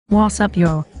What's up,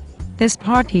 yo? This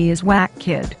party is whack,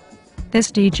 kid.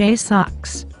 This DJ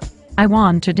sucks. I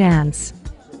want to dance.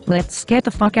 Let's get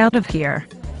the fuck out of here.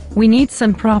 We need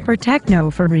some proper techno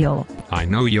for real. I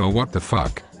know, yo, what the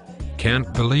fuck?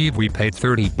 Can't believe we paid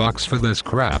 $30 for this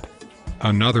crap.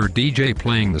 Another DJ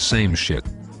playing the same shit.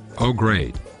 Oh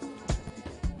great.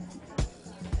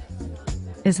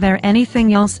 Is there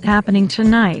anything else happening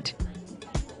tonight?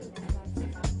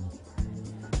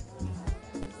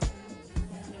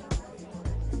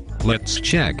 Let's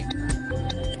check.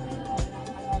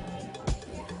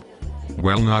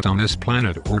 Well, not on this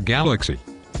planet or galaxy.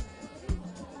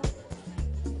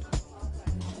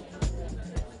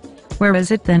 Where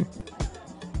is it then?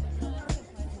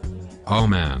 Oh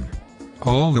man.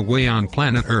 All the way on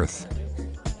planet Earth.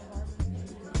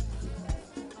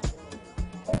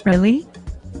 Really?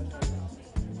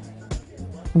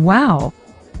 Wow.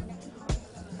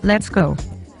 Let's go.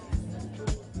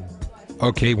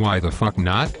 Okay, why the fuck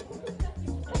not?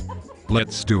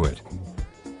 Let's do it.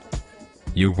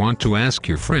 You want to ask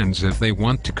your friends if they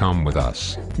want to come with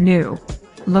us? No.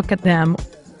 Look at them.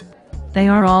 They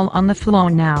are all on the floor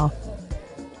now.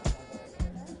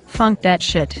 Funk that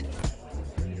shit.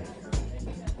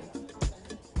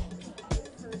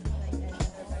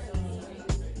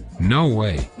 No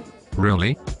way.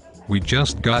 Really? We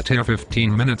just got here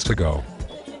 15 minutes ago.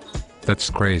 That's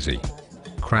crazy.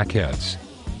 Crackheads.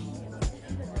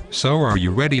 So are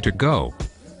you ready to go?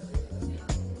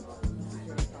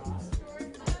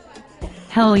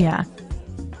 Hell yeah.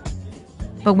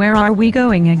 But where are we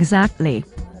going exactly?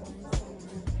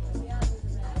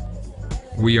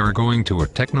 We are going to a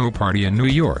techno party in New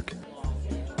York.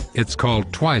 It's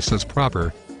called Twice as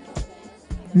Proper.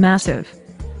 Massive.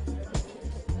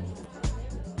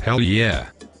 Hell yeah.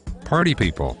 Party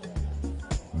people.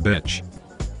 Bitch.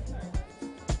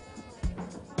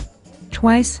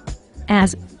 Twice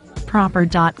as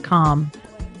proper.com.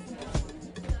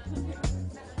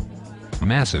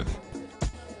 Massive.